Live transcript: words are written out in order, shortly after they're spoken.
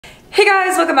Hey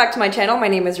guys, welcome back to my channel. My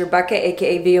name is Rebecca,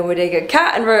 aka Vegan Bodega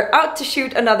Cat, and we're out to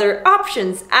shoot another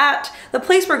options at the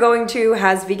place we're going to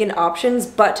has vegan options,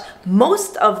 but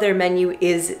most of their menu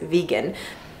is vegan.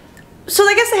 So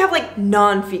I guess they have like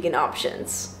non-vegan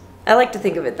options. I like to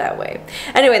think of it that way.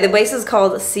 Anyway, the place is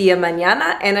called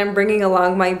Seeyamañana, and I'm bringing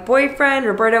along my boyfriend,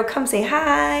 Roberto. Come say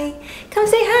hi. Come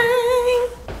say hi.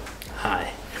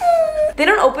 Hi. They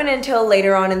don't open until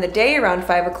later on in the day, around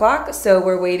 5 o'clock, so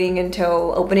we're waiting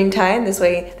until opening time. This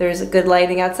way there's good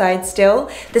lighting outside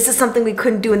still. This is something we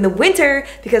couldn't do in the winter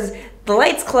because the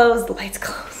lights close. Because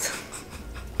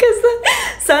the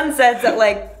sun sets at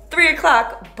like 3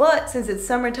 o'clock, but since it's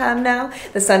summertime now,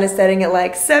 the sun is setting at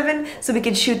like 7, so we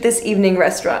can shoot this evening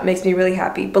restaurant. Makes me really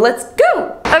happy, but let's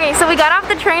go! Okay, so we got off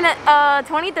the train at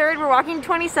 23rd, we're walking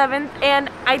 27th, and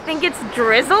I think it's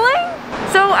drizzling?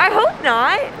 So I hope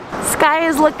not. Sky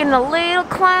is looking a little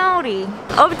cloudy.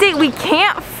 Update, we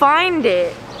can't find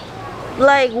it.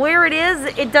 Like where it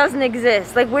is, it doesn't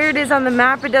exist. Like where it is on the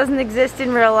map, it doesn't exist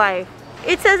in real life.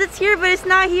 It says it's here, but it's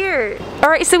not here. All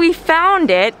right, so we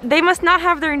found it. They must not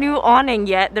have their new awning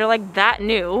yet. They're like that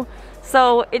new.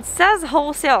 So it says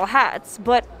wholesale hats,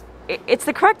 but it's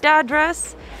the correct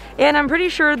address. And I'm pretty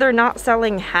sure they're not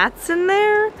selling hats in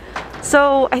there.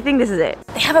 So I think this is it.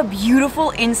 They have a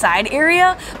beautiful inside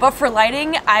area, but for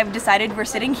lighting, I've decided we're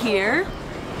sitting here,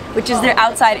 which is their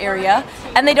outside area.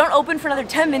 And they don't open for another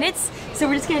 10 minutes, so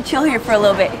we're just gonna chill here for a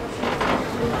little bit.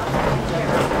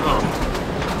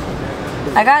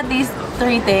 I got these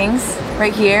 3 things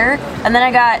right here, and then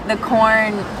I got the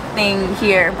corn thing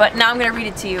here, but now I'm gonna read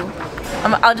it to you.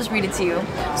 I'll just read it to you.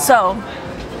 So,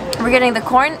 we're getting the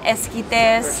corn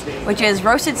Esquites, which is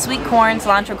roasted sweet corn,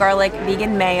 cilantro, garlic,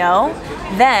 vegan mayo.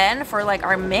 Then, for like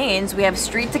our mains, we have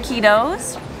street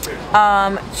taquitos,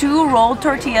 2 rolled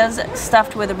tortillas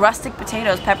stuffed with rustic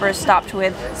potatoes, peppers topped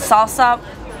with salsa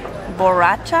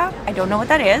borracha. I don't know what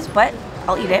that is, but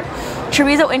I'll eat it.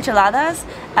 Chorizo enchiladas,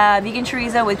 vegan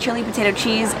chorizo with chili potato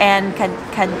cheese and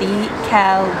caldillo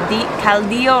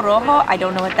rojo. I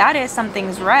don't know what that is,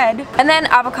 something's red. And then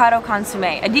avocado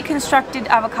consomme, a deconstructed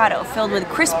avocado filled with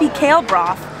crispy kale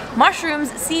broth,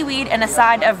 mushrooms, seaweed, and a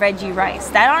side of veggie rice.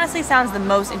 That honestly sounds the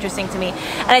most interesting to me.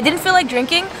 And I didn't feel like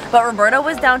drinking, but Roberto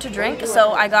was down to drink,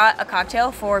 so I got a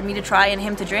cocktail for me to try and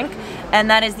him to drink,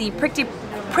 and that is the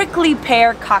prickly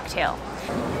pear cocktail.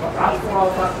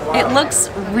 It looks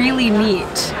really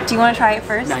neat. Do you want to try it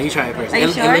first? No, you try it first. Are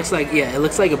you sure? It looks like, yeah, it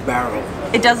looks like a barrel.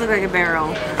 It does look like a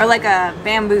barrel. Or like a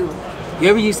bamboo. You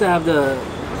ever used to have the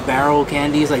barrel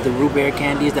candies, like the root beer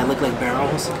candies that look like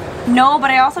barrels? No,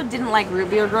 but I also didn't like root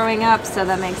beer growing up, so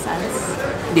that makes sense.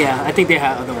 Yeah, I think they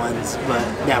had other ones, but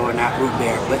that were not root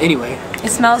beer. But anyway. It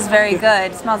smells very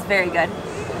good. It smells very good.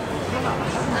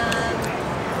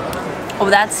 Oh,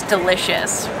 that's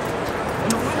delicious.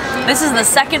 This is the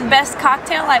second best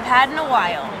cocktail I've had in a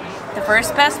while. The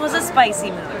first best was a spicy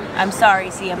moon. I'm sorry,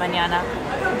 Seeyamañana.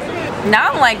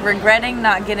 Now I'm like regretting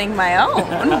not getting my own.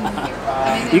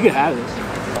 You can have it.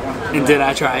 And then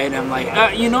I try it and I'm like,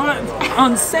 you know what?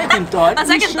 On second thought,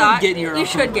 you should get your own. You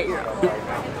should get your own.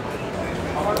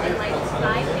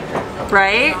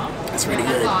 Right? That's really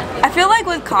good. I feel like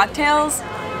with cocktails,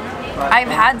 I've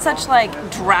had such like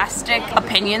drastic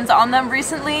opinions on them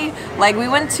recently. Like we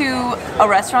went to a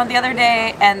restaurant the other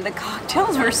day and the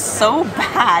cocktails were so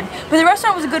bad. But the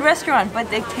restaurant was a good restaurant,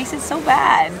 but it tasted so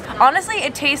bad. Honestly,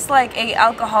 it tastes like a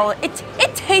alcoholic,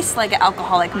 it tastes like an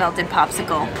alcoholic melted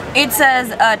popsicle. It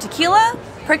says tequila,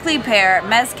 prickly pear,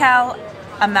 mezcal,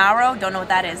 amaro, don't know what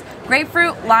that is,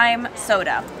 grapefruit, lime,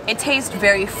 soda. It tastes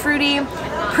very fruity,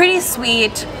 pretty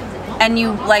sweet, and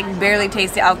you like barely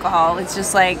taste the alcohol. It's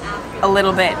just like a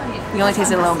little bit. You only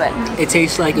taste it a little bit. It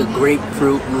tastes like a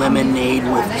grapefruit lemonade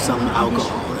with some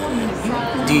alcohol in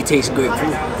it. Do you taste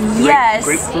grapefruit? Yes.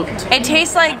 Grapefruit? It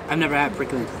tastes like... I've never had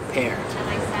prickly pear.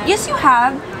 Yes, you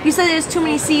have. You said there's too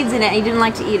many seeds in it and you didn't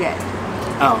like to eat it.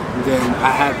 Oh, then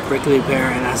I had prickly pear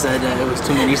and I said that it was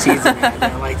too many seeds in it. I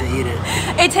didn't like to eat it.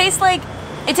 It tastes like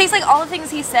all the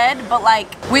things he said, but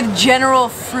like with general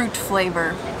fruit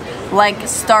flavor. Like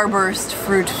Starburst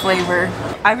fruit flavor.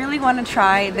 I really want to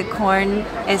try the corn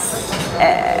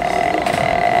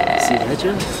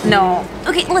Ceviche? No.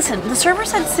 Okay, listen, the server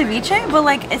said ceviche, but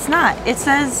like it's not. It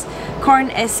says corn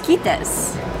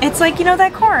Esquites. It's like, you know,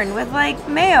 that corn with like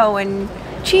mayo and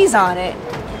cheese on it.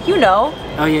 You know.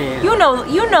 Oh yeah. You know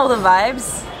the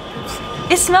vibes.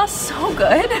 It smells so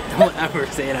good. Don't ever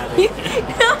say it out again.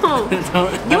 No.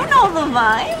 You know the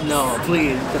vibes. No,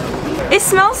 please. It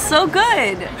smells so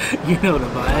good. You know the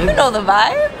vibes. You know the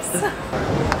vibes.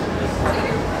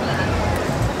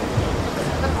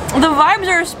 The vibes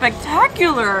are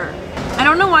spectacular. I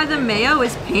don't know why the mayo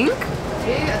is pink,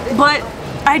 but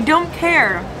I don't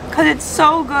care because it's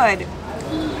so good.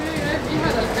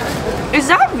 Is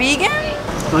that vegan?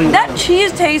 Oh, yeah. That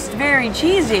cheese tastes very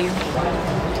cheesy.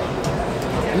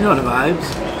 You know the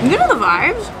vibes. You know the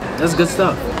vibes? That's good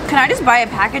stuff. Can I just buy a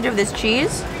package of this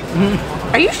cheese?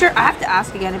 Are you sure? I have to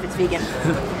ask again if it's vegan.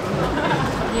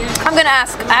 I'm gonna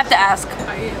ask. I have to ask.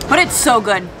 But it's so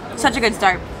good. Such a good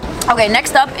start. Okay,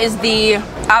 next up is the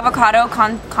avocado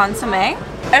consomme.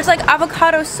 It's like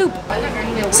avocado soup.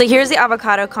 So here's the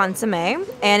avocado consomme,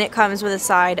 and it comes with a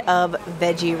side of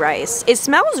veggie rice. It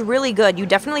smells really good. You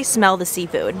definitely smell the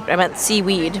seafood. I meant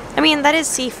seaweed. I mean, that is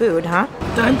seafood, huh?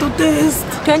 Time to taste.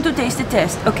 Time to taste the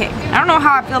test. Okay, I don't know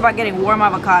how I feel about getting warm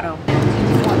avocado.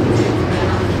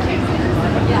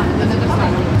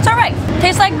 It's alright.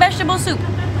 Tastes like vegetable soup.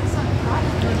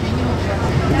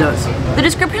 It does. The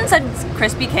description said it's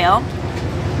crispy kale,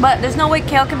 but there's no way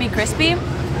kale can be crispy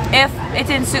if it's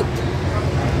in soup.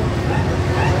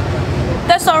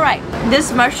 That's alright.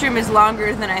 This mushroom is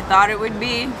longer than I thought it would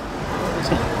be.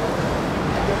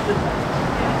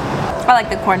 I like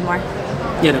the corn more.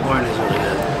 Yeah, the corn is really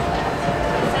good.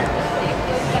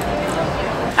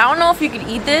 I don't know if you could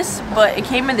eat this, but it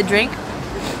came in the drink.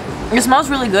 It smells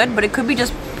really good, but it could be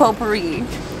just potpourri.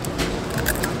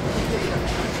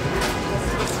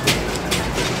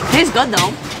 Tastes good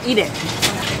though. Eat it.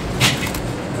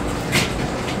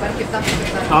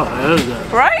 Oh, that is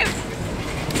good. Right?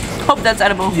 Hope that's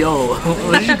edible. Yo,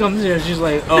 when she comes here, she's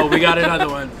like, oh, we got another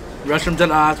one. Rush them to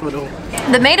the hospital.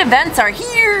 The main events are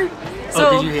here. So,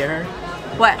 oh, did you hear her?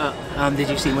 What? Did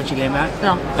you see when she came back?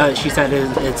 No. She said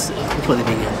it's completely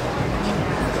vegan.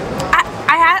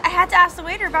 I had to ask the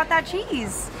waiter about that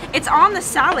cheese. It's on the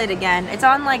salad again. It's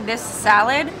on like this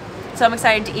salad, so I'm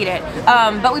excited to eat it.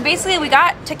 But we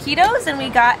got taquitos and we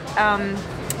got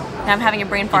now I'm having a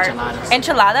brain fart.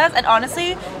 Enchiladas, and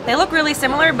honestly, they look really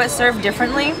similar but served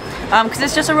differently because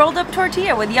it's just a rolled up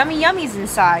tortilla with yummy yummies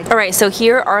inside. All right, so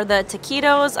here are the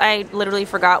taquitos. I literally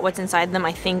forgot what's inside them.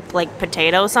 I think like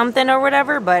potato something or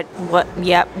whatever, but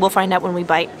yeah, we'll find out when we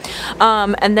bite.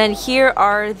 And then here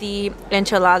are the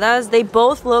enchiladas. They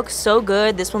both look so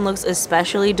good. This one looks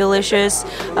especially delicious,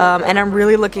 and I'm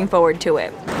really looking forward to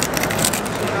it.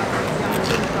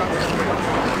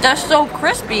 That's so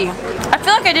crispy. I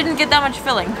feel like I didn't get that much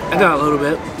filling. I got a little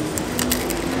bit.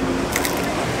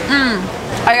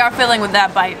 I got filling with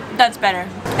that bite. That's better.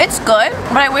 It's good,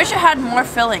 but I wish it had more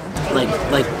filling.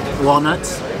 Like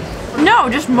walnuts? No,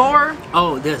 just more.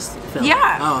 Oh, this filling.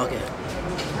 Yeah. Oh, okay.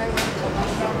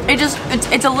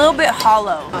 It's a little bit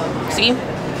hollow. See?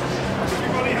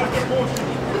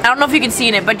 I don't know if you can see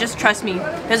in it, but just trust me.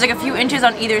 There's like a few inches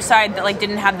on either side that like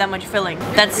didn't have that much filling.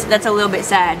 That's a little bit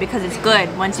sad because it's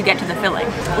good once you get to the filling.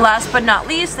 Last but not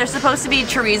least, there's supposed to be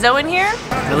chorizo in here.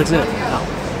 That looks good. Oh.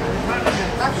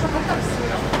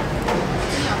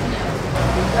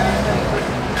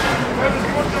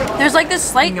 There's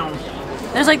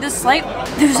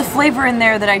a flavor in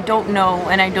there that I don't know,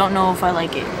 and I don't know if I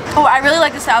like it. Oh, I really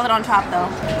like the salad on top though.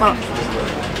 Oh.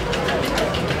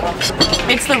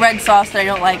 It's the red sauce that I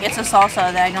don't like. It's a salsa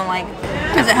that I don't like.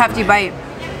 It's a hefty bite.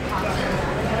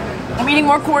 I'm eating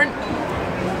more corn.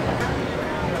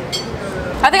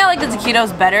 I think I like the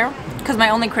taquitos better because my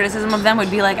only criticism of them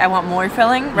would be like I want more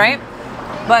filling, right?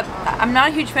 But I'm not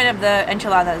a huge fan of the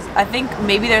enchiladas. I think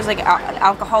maybe there's like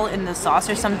alcohol in the sauce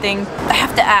or something. I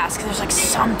have to ask. There's like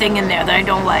something in there that I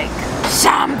don't like.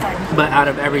 Something. But out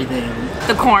of everything.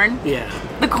 The corn? Yeah.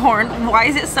 The corn. Why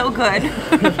is it so good?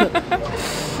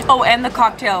 Oh, and the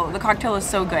cocktail. The cocktail is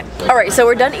so good. All right, so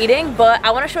we're done eating, but I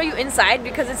want to show you inside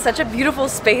because it's such a beautiful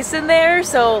space in there.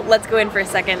 So let's go in for a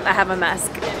second. I have a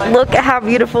mask. Look at how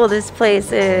beautiful this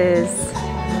place is.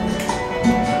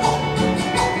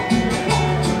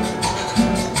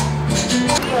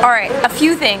 All right, a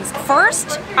few things.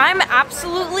 First, I'm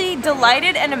absolutely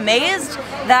delighted and amazed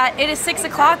that it is 6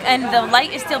 o'clock and the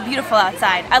light is still beautiful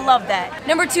outside. I love that.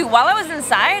 Number two, while I was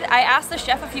inside, I asked the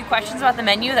chef a few questions about the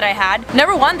menu that I had.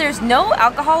 Number one, there's no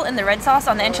alcohol in the red sauce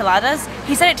on the enchiladas.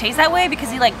 He said it tastes that way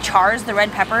because he like chars the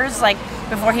red peppers like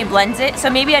before he blends it. So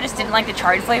maybe I just didn't like the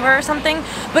charred flavor or something.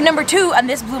 But number two, and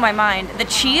this blew my mind, the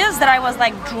cheese that I was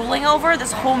like drooling over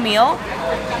this whole meal,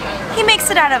 he makes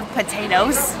it out of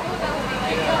potatoes.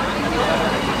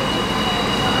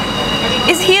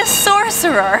 Is he a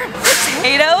sorcerer?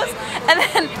 Potatoes?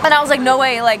 And I was like, no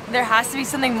way, like there has to be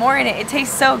something more in it. It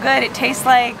tastes so good. It tastes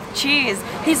like cheese.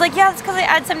 He's like, yeah, that's because I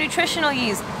add some nutritional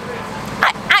yeast.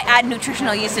 I add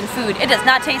nutritional yeast in food. It does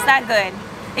not taste that good.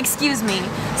 Excuse me.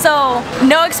 So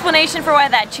no explanation for why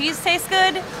that cheese tastes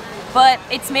good. but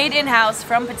it's made in-house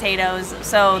from potatoes,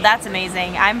 so that's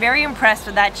amazing. I'm very impressed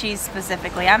with that cheese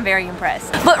specifically. I'm very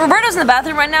impressed. But Roberto's in the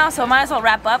bathroom right now, so I might as well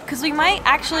wrap up because we might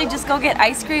actually just go get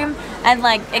ice cream and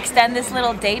like extend this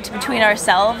little date between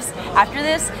ourselves after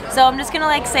this. So I'm just gonna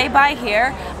like say bye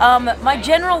here. My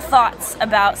general thoughts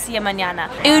about Seeyamañana.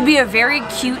 It would be a very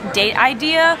cute date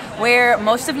idea where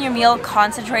most of your meal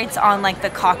concentrates on like the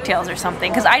cocktails or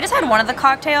something, because I just had one of the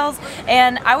cocktails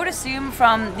and I would assume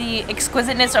from the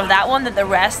exquisiteness of that one that the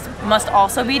rest must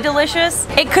also be delicious.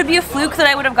 It could be a fluke that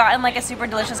I would have gotten like a super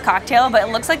delicious cocktail, but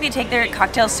it looks like they take their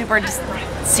cocktails super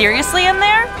seriously in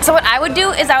there. So what I would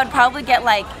do is I would probably get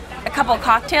like a couple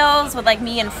cocktails with like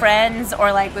me and friends,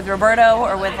 or like with Roberto,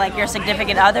 or with like your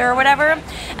significant other or whatever,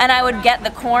 and I would get the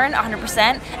corn 100%,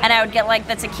 and I would get like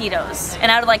the taquitos,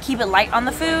 and I would like keep it light on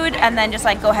the food and then just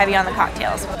like go heavy on the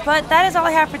cocktails. But that is all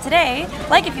I have for today.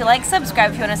 Like if you like,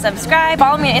 subscribe if you want to subscribe.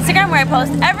 Follow me on Instagram where I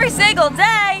post every single day.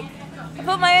 I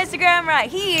put my Instagram right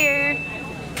here.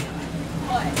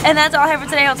 And that's all I have for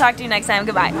today. I'll talk to you next time.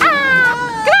 Goodbye. Goodbye!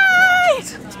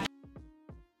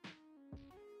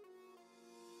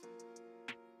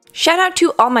 Shout out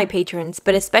to all my patrons,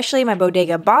 but especially my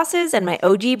bodega bosses and my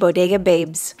OG bodega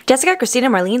babes. Jessica, Christina,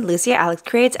 Marlene, Lucia, Alex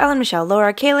Creates, Ellen, Michelle,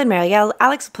 Laura, Kaylin, Marielle,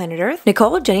 Alex Planet Earth,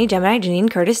 Nicole, Jenny, Gemini, Janine,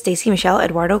 Curtis, Stacy, Michelle,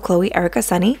 Eduardo, Chloe, Erica,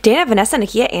 Sunny, Dana, Vanessa,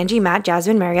 Nakia, Angie, Matt,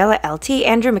 Jasmine, Mariella, LT,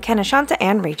 Andrew, McKenna, Shanta,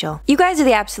 and Rachel. You guys are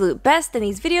the absolute best, and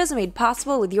these videos are made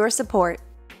possible with your support.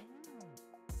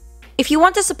 If you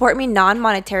want to support me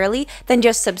non-monetarily, then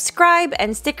just subscribe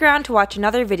and stick around to watch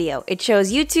another video. It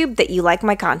shows YouTube that you like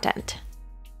my content.